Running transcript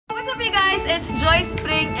What's up, you guys? It's Joyce,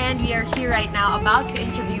 Pring, and we are here right now about to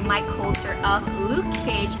interview Mike Colter of Luke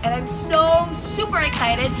Cage, and I'm so super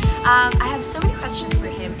excited. I have so many questions for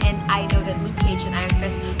him, and I know that Luke Cage and Iron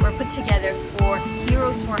Fist were put together for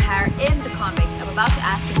Heroes for Hire in the comics. I'm about to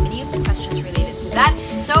ask him many of the questions related to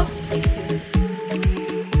that, so please tune in.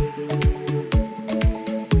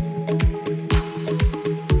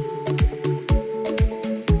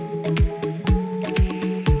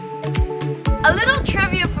 A little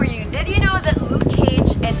trivia for you. Did you know that Luke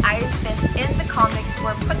Cage and Iron Fist in the comics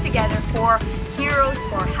were put together for Heroes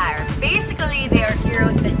for Hire? Basically, they are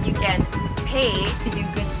heroes that you can pay to do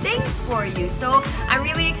good things for you. So I'm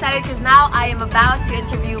really excited because now I am about to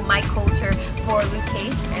interview Mike Colter for Luke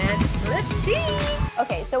Cage, and let's see.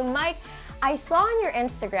 Okay, so Mike, I saw on your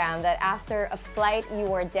Instagram that after a flight you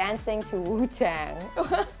were dancing to Wu-Tang.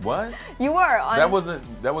 What? You were on. That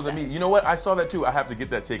wasn't me. You know what? I saw that too. I have to get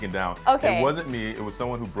that taken down. Okay. It wasn't me. It was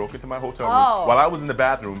someone who broke into my hotel room while I was in the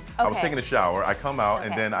bathroom. I was taking a shower. I come out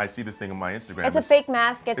and then I see this thing on my Instagram. It's a fake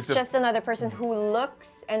mask. It's just another person who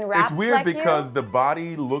looks and raps It's weird like because the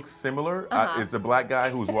body looks similar. It's a black guy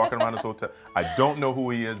who's walking around this hotel. I don't know who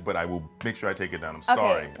he is, but I will make sure I take it down. I'm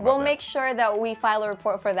sorry. We'll make sure that we file a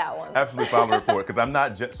report for that one. Absolutely file a report, because I'm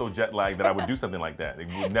not so jet lagged that I would do something like that. It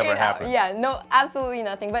would never happen. Yeah, no, absolutely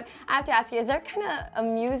nothing. But I have to ask you, is there kind of a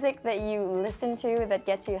music that you listen to that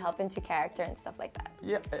gets you help into character and stuff like that?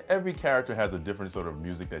 Yeah, every character has a different sort of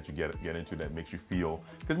music that you get into that makes you feel,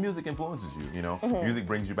 because music influences you, you know? Music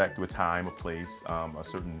brings you back to a time, a place, a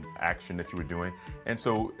certain action that you were doing. And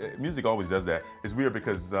so music always does that. It's weird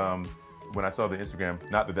because when I saw the Instagram,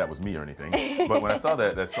 not that that was me or anything, but when I saw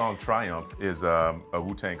that song Triumph is a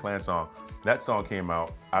Wu-Tang Clan song, that song came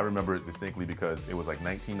out, I remember it distinctly because it was like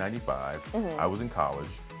 1995. I was in college,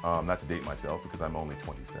 not to date myself because I'm only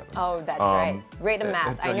 27. Oh, that's right. Great at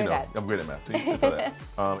math, I knew that. I'm great at math, see, I saw that.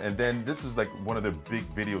 And then this was like one of the big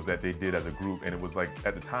videos that they did as a group, and it was like,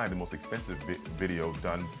 at the time, the most expensive video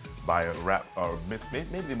done by a rap, or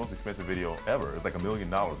maybe the most expensive video ever. It was like $1 million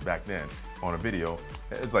back then on a video.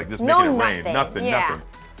 It's like just making it rain, nothing.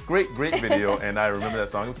 Great video, and I remember that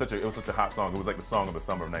song. It was such a hot song. It was like the song of the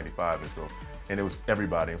summer of '95, and it was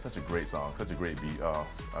everybody. It was such a great song, such a great beat. Oh,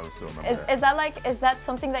 I would still remember that. Is that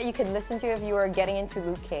something that you could listen to if you were getting into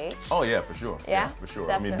Luke Cage? Oh yeah, for sure. Yeah, for sure.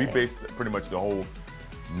 Definitely. I mean, we based pretty much the whole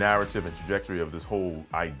narrative and trajectory of this whole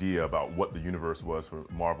idea about what the universe was for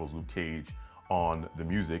Marvel's Luke Cage on the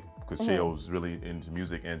music, because Cheo's really into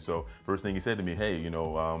music, and so first thing he said to me, hey, you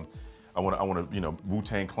know, I want to, you know,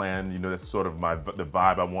 Wu-Tang Clan, you know, that's sort of the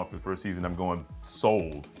vibe I want for the first season. I'm going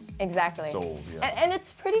sold. Exactly. Sold, yeah. And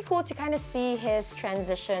it's pretty cool to kind of see his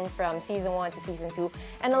transition from season 1 to season 2.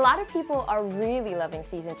 And a lot of people are really loving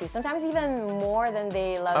season 2, sometimes even more than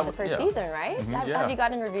they loved the first season, right? Have you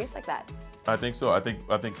gotten reviews like that? I think so. I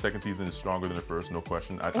think second season is stronger than the first, no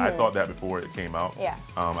question. I thought that before it came out. Yeah.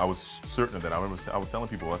 I was certain of that. I remember I was telling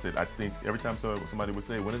people, I said, I think every time somebody would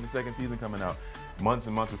say, when is the second season coming out? Months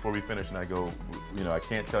and months before we finish, and I go, you know, I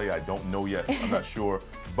can't tell you, I don't know yet, I'm not sure,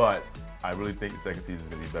 but I really think the second season is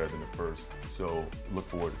going to be better than the first. So look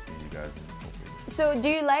forward to seeing you guys. So do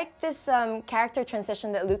you like this character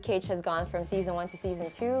transition that Luke Cage has gone from season 1 to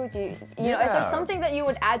season 2? Do you know, is there something that you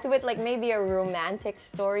would add to it, like maybe a romantic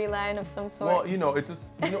storyline of some sort? Well, you know, it's just,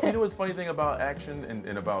 you know what's funny thing about action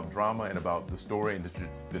and about drama and about the story and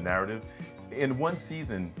the narrative? In one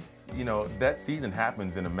season, you know, that season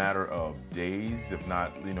happens in a matter of days, if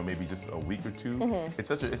not, you know, maybe just a week or two. It's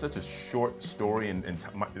such a short story, and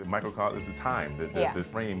microcosm is the time, the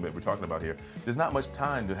frame that we're talking about here. There's not much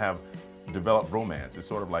time to have develop romance. It's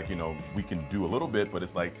sort of like, you know, we can do a little bit, but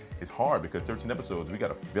it's like, it's hard because 13 episodes, we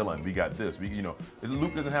got a villain, we got this, you know,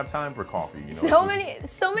 Luke doesn't have time for coffee, you know. So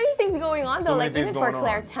many things going on though, like even for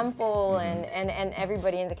Claire on. Temple and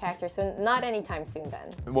everybody in the character, so not anytime soon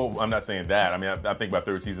then. Well, I'm not saying that. I mean, I think by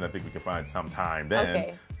third season, I think we can find some time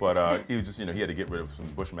then. But he was just, you know, he had to get rid of some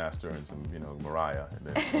Bushmaster and some, you know, Mariah. And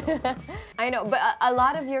then, you know, I know, but a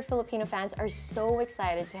lot of your Filipino fans are so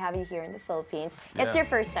excited to have you here in the Philippines. It's your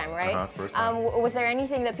first time, right? First time. Was there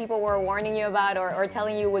anything that people were warning you about or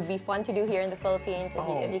telling you would be fun to do here in the Philippines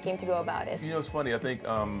if you came to go about it? You know, it's funny. I think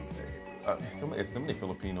so many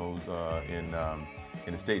Filipinos in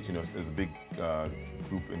the States. You know, there's a big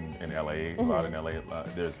group in LA, a lot in LA.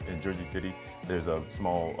 There's in Jersey City. There's a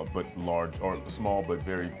small but large, or small but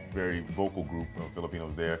very vocal group of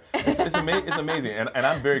Filipinos there. It's amazing, and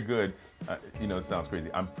I'm very good you know, it sounds crazy.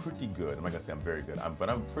 I'm pretty good. I'm not gonna say I'm very good, but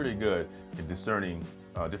I'm pretty good in discerning,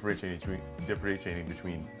 differentiating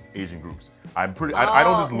between Asian groups. I'm pretty. I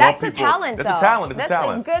don't just lump people. That's a talent, That's a talent. It's that's a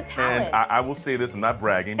talent. a good talent. And I will say this. I'm not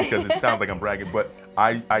bragging because it sounds like I'm bragging, but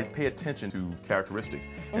I pay attention to characteristics,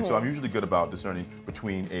 and so I'm usually good about discerning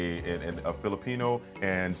between a Filipino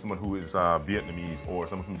and someone who is Vietnamese or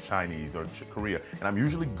someone from Chinese or Korea, and I'm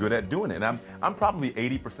usually good at doing it. And I'm probably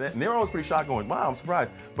 80%, and they're always pretty shocked, going, "Wow, I'm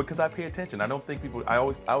surprised," because I pay attention. I don't think people. I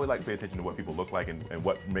always like to pay attention to what people look like and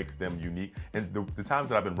what makes them unique. And the times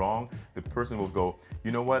that I've been wrong, the person will go,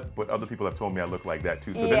 "You know what? But other people have told me I look like that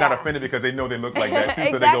too." So they're not offended because they know they look like that too.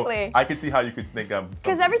 So they go, "I can see how you could think I'm."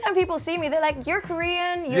 Because every time people see me, they're like, "You're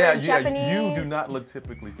Korean, you're Japanese." Yeah, you do not look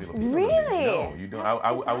typically Filipino. Really? No, you don't.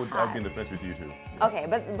 I would be in the fence with you too. Okay,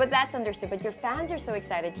 but that's understood. But your fans are so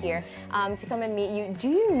excited here to come and meet you. Do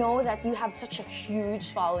you know that you have such a huge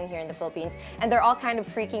following here in the Philippines, and they're all kind of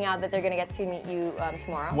freaking out that they're gonna get to meet you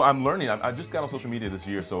tomorrow? Well, I'm learning. I just got on social media this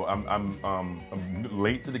year, so I'm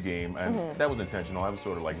late to the game, and that was intentional. I was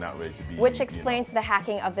sort of like not ready to be. Which explains the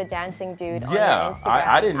hacking of the dancing dude on Yeah, Instagram.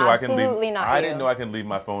 I didn't know Absolutely I didn't know I can leave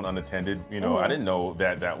my phone unattended. You know, I didn't know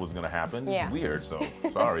that was gonna happen. It's weird. So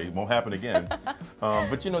sorry, it won't happen again.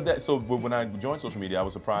 But you know that. So when I joined social media, I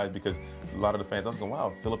was surprised because a lot of the fans, I was going,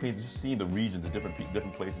 "Wow, Philippines!" Just seeing the regions, the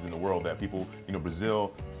different places in the world that people, you know,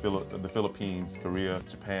 Brazil, the Philippines, Korea,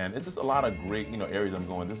 Japan. It's just a lot of great, you know, areas. I'm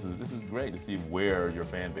going. This is great to see where your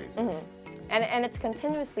fan base is. And it's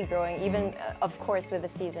continuously growing, even of course with the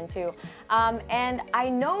season 2. And I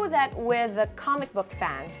know that with the comic book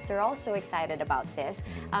fans, they're also excited about this.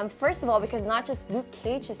 First of all, because not just Luke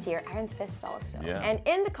Cage is here, Iron Fist also. And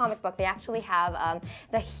in the comic book, they actually have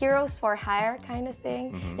the Heroes for Hire kind of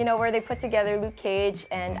thing, you know, where they put together Luke Cage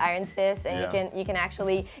and Iron Fist, and you can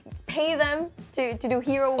actually pay them to do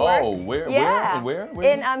hero work. Oh, where?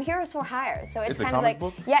 In Heroes for Hire. So it's kind of like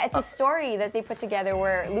book? Yeah, it's a story that they put together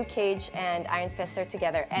where Luke Cage and Iron Fist are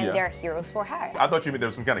together, and they're heroes for hire. I thought you meant there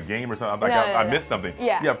was some kind of game or something. Like I missed something.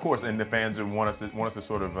 Yeah, of course. And the fans want us to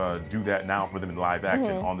sort of do that now for them in live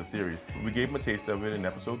action on the series. We gave them a taste of it in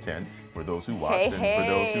episode 10 for those who watched, and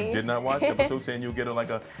for those who did not watch episode 10, you'll get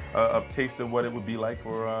a taste of what it would be like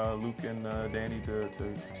for Luke and Danny to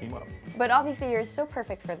team up. But obviously, you're so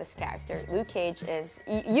perfect for this character. Luke Cage is.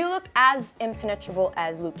 You look as impenetrable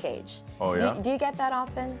as Luke Cage. Oh yeah. Do you get that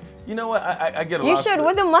often? You know what? I get a lot. You should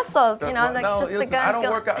with the muscles. You know, like no, just listen, the guns. I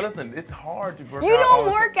don't work out. Listen, it's hard to work out. You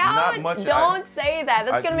don't work out? Not much. Don't say that.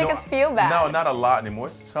 That's gonna make us feel bad. No, not a lot anymore.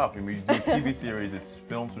 It's tough. I mean, you do a TV series. It's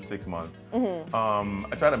filmed for 6 months.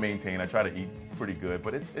 I try to maintain. I try to eat pretty good,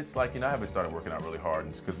 but it's like, you know, I haven't started working out really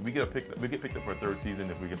hard because we get picked up for a 3rd season.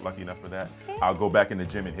 If we get lucky enough for that, I'll go back in the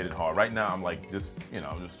gym and hit it hard. Right now, I'm like just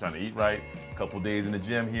trying to eat right. A couple days in the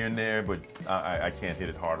gym here and there, but I can't hit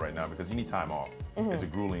it hard right now because you need time off. It's a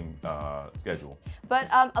grueling schedule. But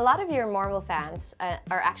a lot of your Marvel fans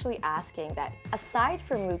are actually asking that, aside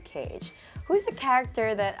from Luke Cage, who's the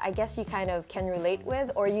character that I guess you kind of can relate with,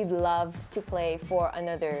 or you'd love to play for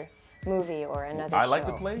another movie or another show? I like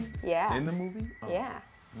to play? Yeah. In the movie? Yeah.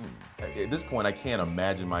 At this point, I can't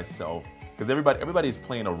imagine myself, because everybody's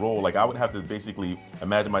playing a role. Like, I would have to basically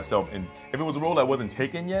imagine myself in, if it was a role that wasn't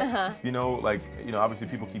taken yet, you know, like, you know, obviously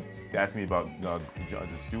people keep asking me about,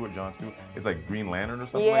 is it John Stewart? It's like Green Lantern or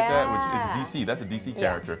something like that, which is DC. That's a DC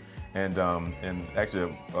character. And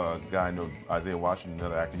actually, a guy I know, Isaiah Washington,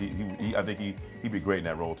 another actor, I think he'd be great in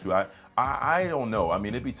that role too. I don't know. I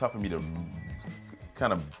mean, it'd be tough for me to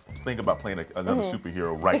kind of think about playing another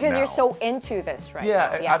superhero right now. Because you're so into this right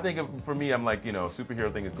now. Yeah, I think for me, I'm like, you know,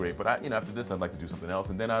 superhero thing is great, but after this, I'd like to do something else,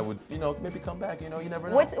 and then I would, you know, maybe come back. You know, you never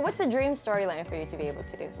know. What's a dream storyline for you to be able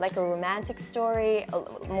to do? Like a romantic story,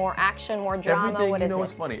 more action, more drama. Everything. What you is know, it?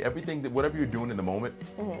 it's funny. Everything whatever you're doing in the moment,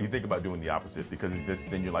 you think about doing the opposite because it's this.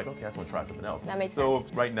 Then you're like, okay, I just want to try something else. That makes sense.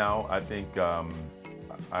 So right now, I think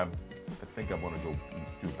I think I want to go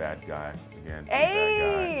do bad guy again.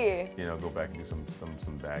 Hey! Bad guy. You know, go back and do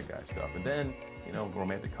some bad guy stuff, and then, you know,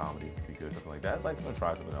 romantic comedy, because something like that. It's like I'm gonna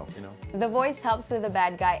try something else, you know. The voice helps with the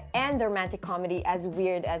bad guy and the romantic comedy, as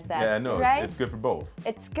weird as that. Yeah, no, right? it's good for both.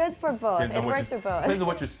 It's good for both. It works for both. Depends on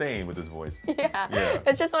what you're saying with this voice. Yeah,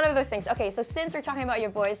 it's just one of those things. Okay, so since we're talking about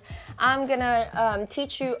your voice, I'm gonna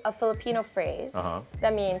teach you a Filipino phrase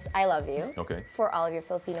that means I love you. Okay. For all of your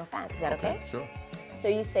Filipino fans. Is that okay? Sure. So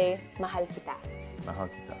you say, mahal kita. Mahal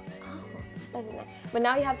kita. Oh, this doesn't know. But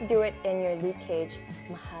now you have to do it in your Luke Cage,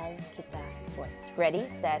 mahal kita voice. Ready,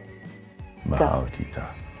 set, mahal kita.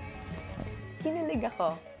 Kinilig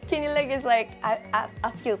ako. Kinilig is like,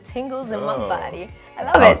 I feel tingles in my body. I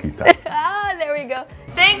love mahal it. Kita. Ah, There we go.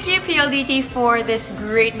 Thank you, PLDT, for this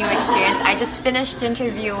great new experience. I just finished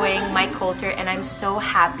interviewing Mike Colter and I'm so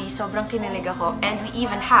happy. Sobrang kinilig ako. And we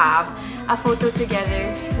even have a photo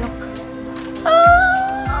together. Look.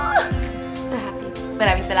 Ah! So happy.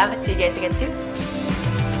 Maraming salamat. See you guys again soon.